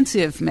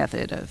expensive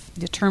method of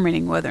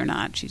determining whether or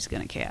not she's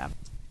going to calve.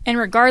 And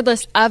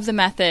regardless of the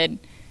method,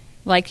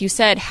 like you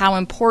said, how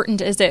important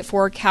is it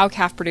for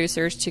cow-calf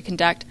producers to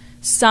conduct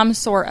some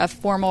sort of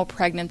formal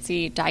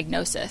pregnancy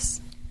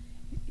diagnosis?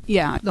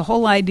 Yeah, the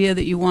whole idea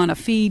that you want to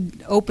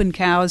feed open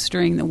cows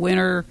during the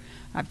winter.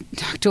 I've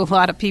talked to a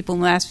lot of people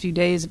in the last few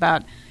days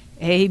about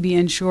hay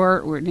being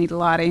short. We need a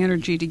lot of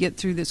energy to get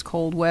through this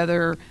cold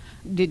weather.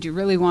 Did you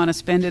really want to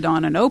spend it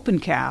on an open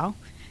cow?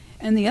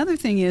 And the other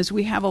thing is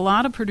we have a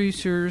lot of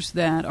producers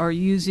that are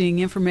using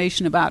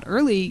information about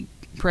early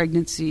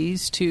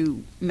pregnancies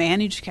to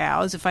manage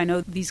cows. If I know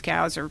these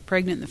cows are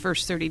pregnant in the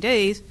first 30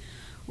 days,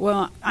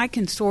 well, I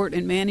can sort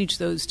and manage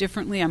those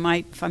differently. I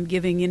might, if I'm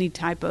giving any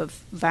type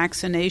of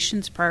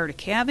vaccinations prior to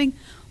calving,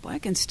 well, I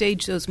can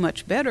stage those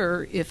much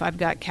better if I've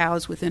got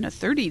cows within a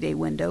 30-day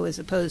window as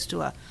opposed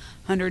to a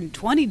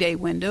 120-day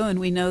window, and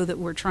we know that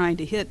we're trying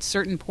to hit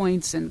certain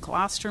points in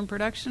colostrum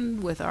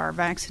production with our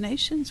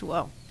vaccinations.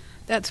 Well,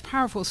 that's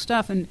powerful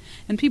stuff, and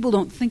people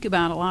don't think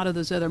about a lot of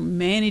those other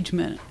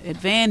management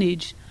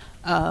advantage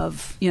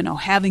of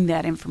having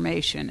that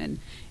information. And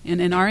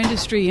in our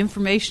industry,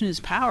 information is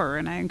power,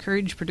 and I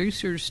encourage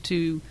producers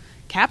to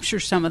capture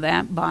some of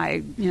that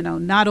by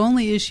not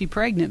only is she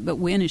pregnant, but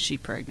when is she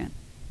pregnant.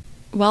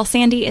 Well,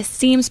 Sandy, it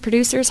seems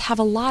producers have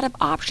a lot of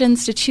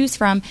options to choose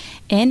from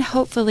in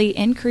hopefully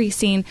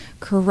increasing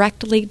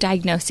correctly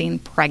diagnosing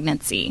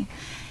pregnancy.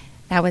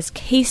 That was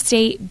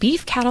K-State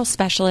beef cattle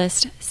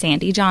specialist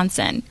Sandy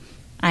Johnson.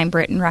 I'm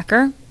Britton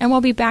Rucker, and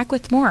we'll be back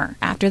with more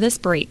after this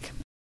break.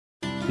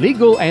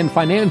 Legal and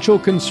financial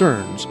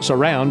concerns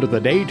surround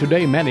the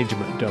day-to-day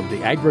management of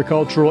the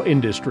agricultural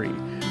industry.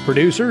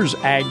 Producers,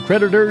 ag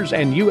creditors,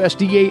 and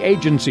USDA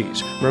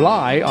agencies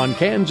rely on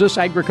Kansas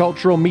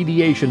Agricultural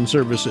Mediation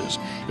Services.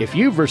 If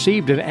you've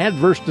received an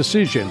adverse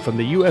decision from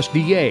the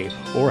USDA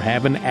or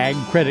have an ag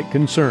credit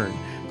concern,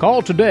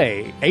 call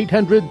today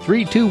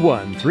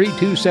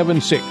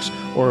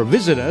 800-321-3276 or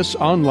visit us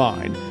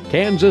online.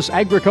 Kansas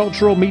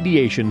Agricultural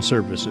Mediation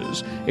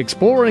Services,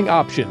 exploring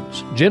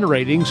options,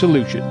 generating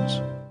solutions.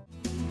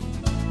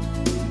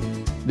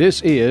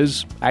 This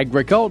is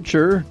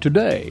Agriculture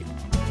Today.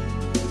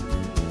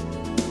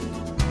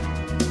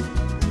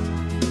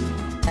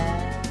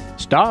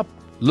 Stop,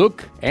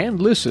 look, and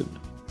listen.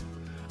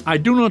 I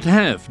do not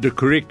have the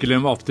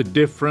curriculum of the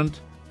different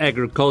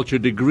agriculture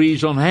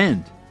degrees on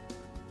hand.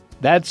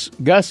 That's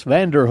Gus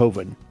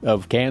Vanderhoeven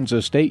of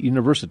Kansas State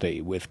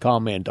University with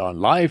comment on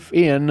life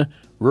in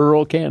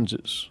rural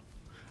Kansas.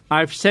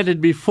 I've said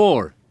it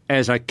before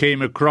as I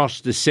came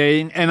across the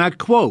saying, and I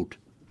quote,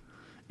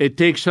 "It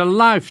takes a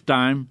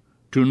lifetime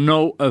to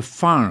know a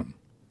farm."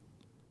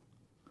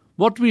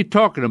 What we're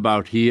talking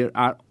about here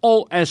are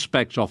all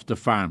aspects of the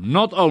farm,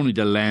 not only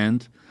the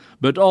land,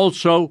 but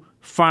also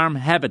farm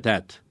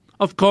habitat.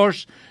 Of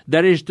course,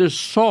 there is the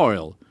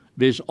soil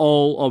with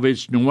all of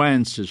its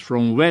nuances,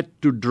 from wet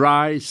to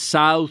dry,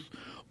 south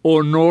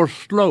or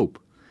north slope,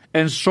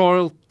 and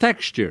soil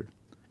texture,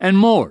 and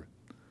more.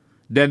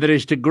 Then there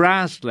is the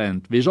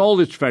grassland with all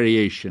its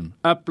variation,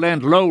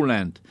 upland,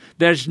 lowland.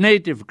 There's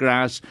native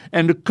grass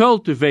and the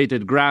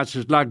cultivated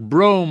grasses like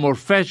brome or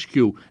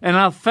fescue and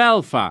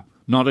alfalfa,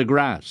 not a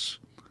grass.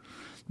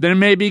 There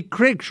may be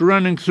creeks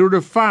running through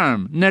the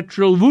farm,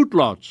 natural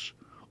woodlots,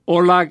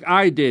 or like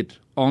I did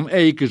on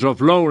acres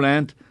of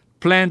lowland,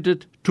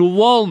 planted to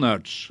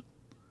walnuts.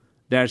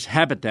 There's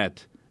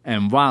habitat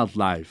and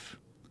wildlife.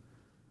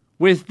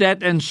 With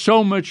that and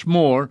so much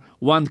more,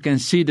 one can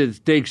see that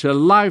it takes a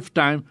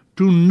lifetime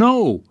to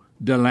know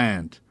the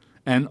land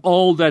and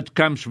all that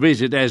comes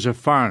with it as a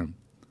farm.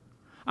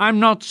 I'm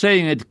not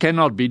saying it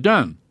cannot be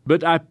done,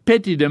 but I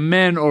pity the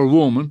man or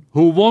woman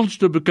who wants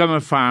to become a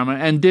farmer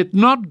and did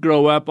not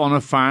grow up on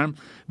a farm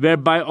where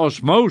by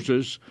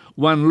osmosis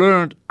one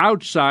learned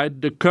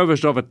outside the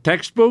covers of a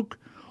textbook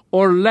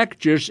or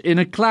lectures in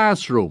a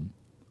classroom.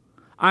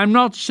 I'm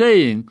not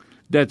saying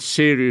that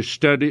serious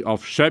study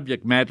of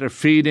subject matter,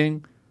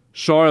 feeding,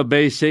 soil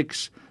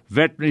basics,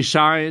 veterinary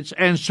science,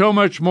 and so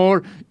much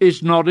more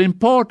is not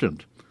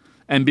important.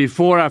 And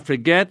before I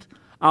forget,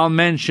 I'll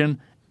mention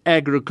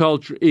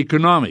agriculture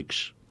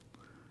economics.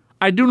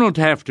 I do not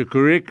have the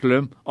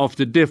curriculum of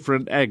the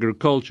different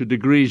agriculture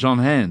degrees on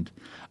hand.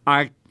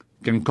 I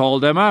Can call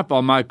them up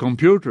on my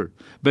computer,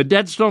 but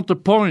that's not the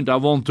point I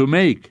want to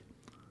make.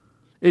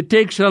 It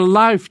takes a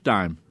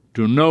lifetime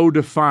to know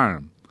the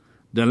farm,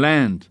 the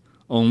land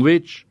on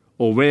which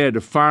or where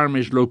the farm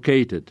is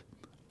located.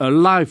 A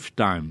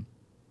lifetime.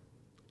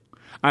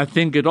 I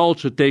think it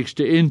also takes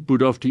the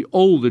input of the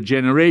older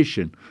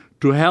generation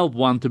to help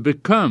one to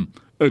become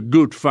a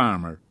good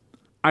farmer.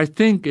 I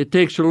think it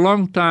takes a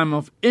long time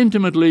of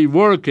intimately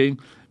working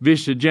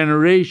with the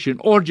generation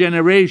or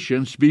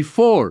generations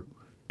before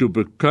to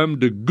become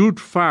the good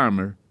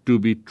farmer to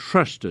be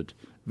trusted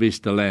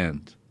with the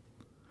land.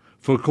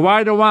 For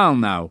quite a while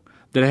now,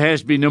 there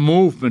has been a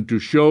movement to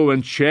show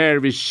and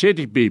share with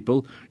city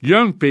people,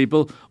 young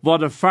people,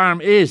 what a farm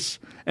is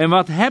and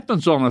what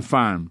happens on a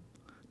farm.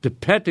 The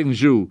petting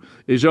zoo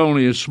is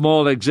only a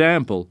small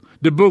example.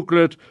 The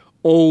booklet,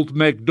 Old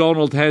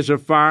MacDonald Has a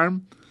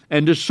Farm,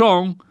 and the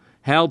song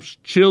helps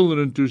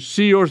children to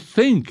see or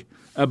think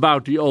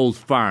about the old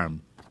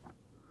farm.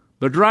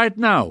 But right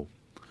now,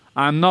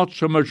 I'm not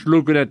so much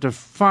looking at the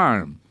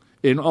farm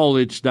in all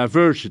its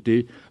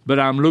diversity, but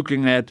I'm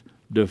looking at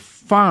the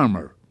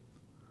farmer.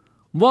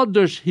 What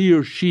does he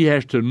or she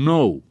have to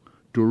know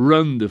to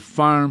run the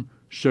farm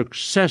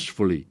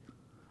successfully?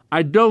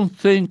 I don't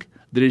think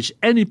there is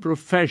any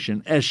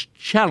profession as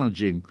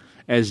challenging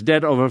as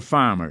that of a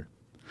farmer.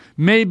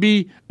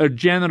 Maybe a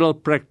general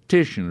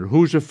practitioner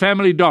who's a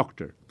family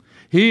doctor.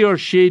 He or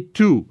she,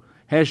 too,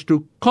 has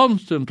to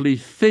constantly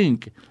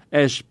think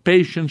as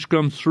patients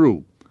come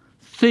through.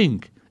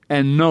 Think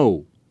and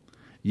know.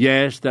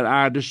 Yes, there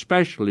are the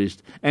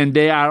specialists, and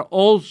they are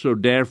also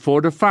there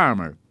for the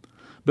farmer.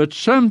 But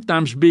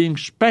sometimes being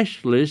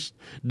specialists,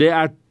 they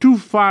are too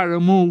far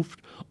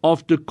removed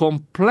of the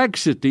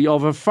complexity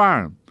of a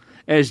farm,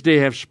 as they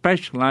have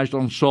specialized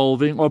on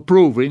solving or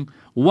proving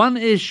one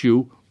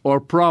issue or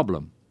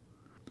problem.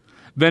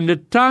 When the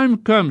time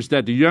comes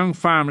that the young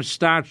farmer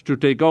starts to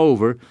take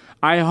over,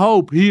 I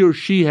hope he or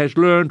she has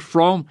learned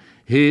from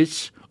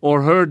his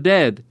or her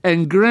dad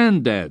and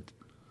granddad.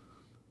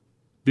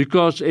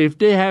 Because if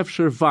they have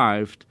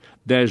survived,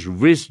 there's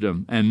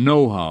wisdom and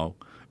know-how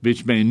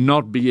which may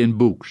not be in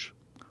books.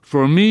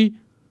 For me,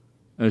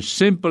 a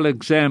simple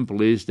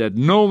example is that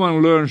no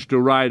one learns to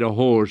ride a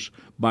horse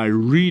by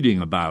reading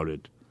about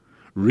it.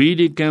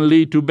 Reading can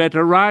lead to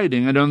better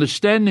riding and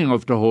understanding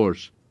of the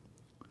horse.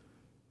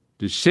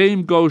 The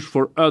same goes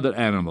for other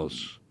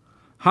animals.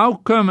 How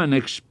come an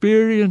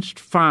experienced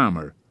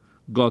farmer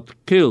got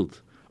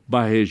killed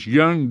by his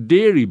young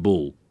dairy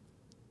bull?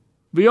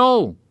 We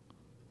all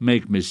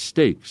make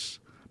mistakes,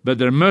 but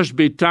there must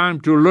be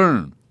time to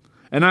learn.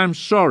 And I'm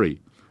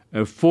sorry, a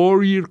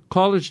 4-year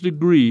college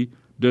degree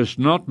does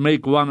not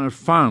make one a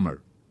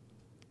farmer.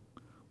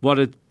 What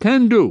it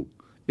can do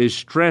is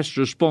stress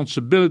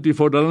responsibility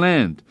for the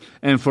land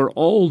and for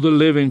all the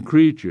living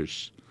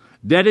creatures.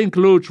 That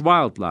includes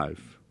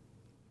wildlife.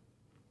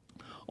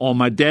 On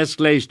my desk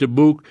lays the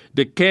book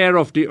The Care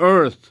of the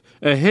Earth,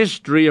 A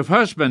History of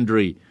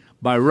Husbandry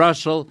by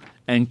Russell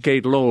and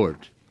Kate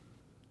Lord.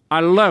 I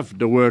love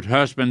the word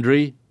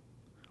husbandry.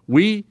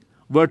 We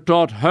were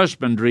taught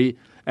husbandry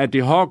at the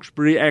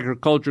Hawkesbury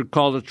Agriculture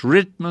College,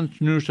 Richmond,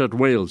 New South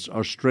Wales,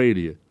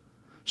 Australia.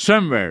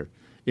 Somewhere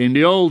in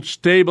the old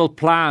stable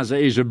plaza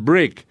is a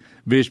brick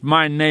with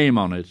my name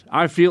on it.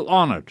 I feel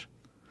honored.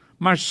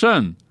 My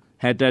son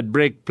had that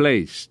brick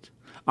placed.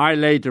 I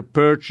later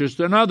purchased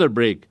another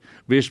brick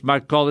with my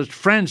college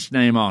friend's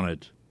name on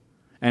it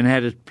and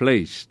had it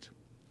placed.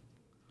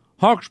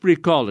 Hawkesbury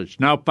College,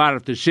 now part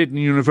of the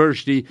Sydney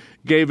University,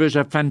 gave us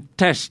a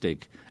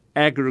fantastic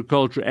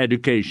agriculture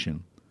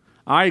education.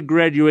 I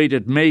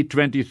graduated May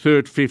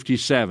 23rd,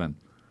 1957.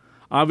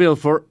 I will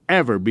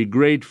forever be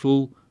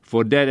grateful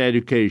for that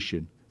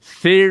education.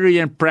 Theory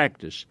and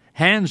practice,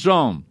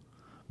 hands-on,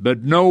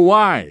 but know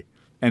why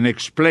and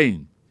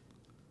explain.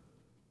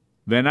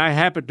 When I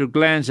happened to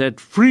glance at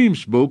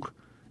Freem's book,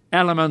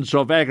 Elements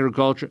of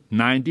Agriculture,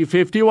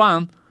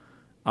 1951,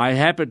 I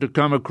happened to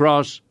come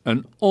across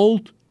an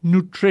old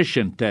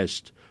nutrition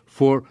test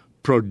for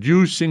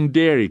producing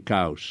dairy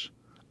cows.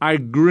 I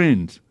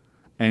grinned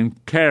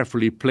and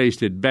carefully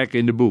placed it back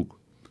in the book.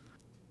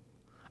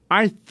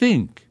 I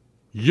think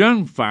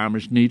young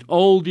farmers need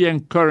all the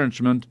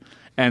encouragement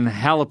and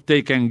help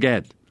they can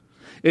get.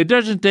 It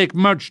doesn't take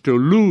much to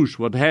lose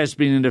what has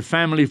been in the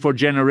family for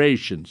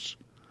generations.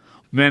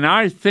 When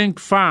I think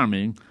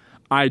farming,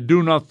 I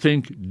do not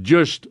think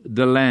just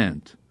the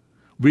land.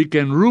 We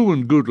can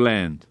ruin good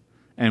land,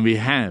 and we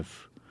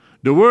have.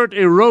 The word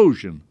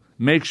erosion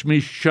makes me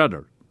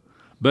shudder,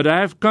 but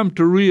I have come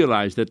to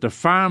realize that the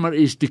farmer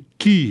is the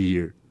key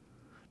here.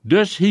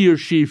 Does he or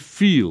she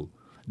feel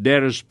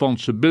their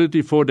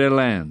responsibility for their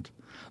land,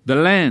 the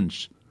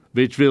lands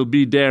which will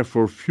be there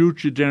for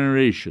future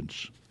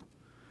generations?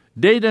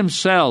 They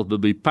themselves will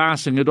be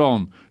passing it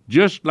on,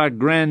 just like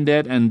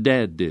Granddad and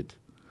Dad did.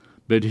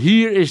 But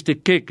here is the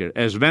kicker,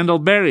 as Wendell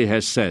Berry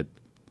has said.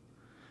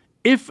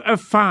 If a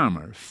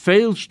farmer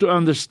fails to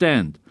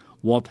understand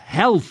what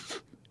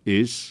health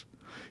is,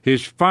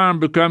 his farm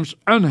becomes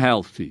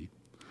unhealthy.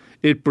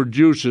 It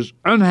produces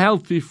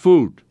unhealthy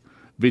food,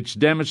 which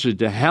damages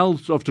the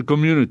health of the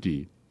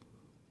community.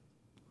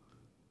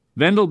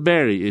 Wendell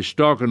Berry is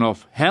talking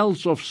of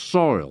health of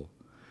soil,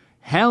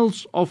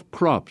 health of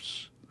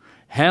crops,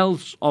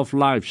 health of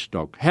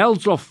livestock,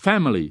 health of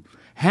family,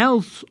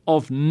 health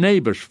of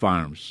neighbors'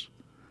 farms,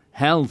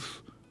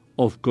 health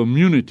of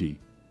community,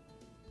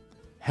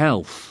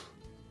 health.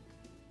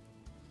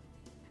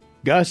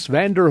 Gus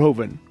Vander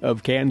Hoeven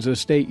of Kansas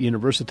State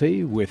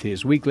University with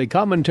his weekly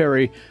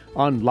commentary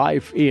on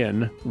life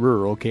in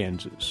rural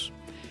Kansas.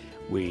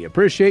 We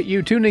appreciate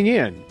you tuning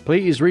in.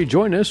 Please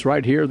rejoin us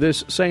right here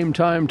this same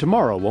time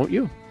tomorrow, won't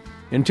you?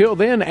 Until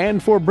then,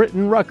 and for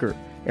Britton Rucker,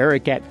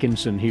 Eric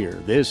Atkinson here.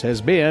 This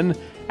has been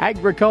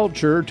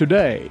Agriculture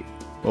Today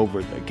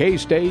over the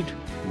K-State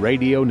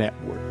Radio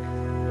Network.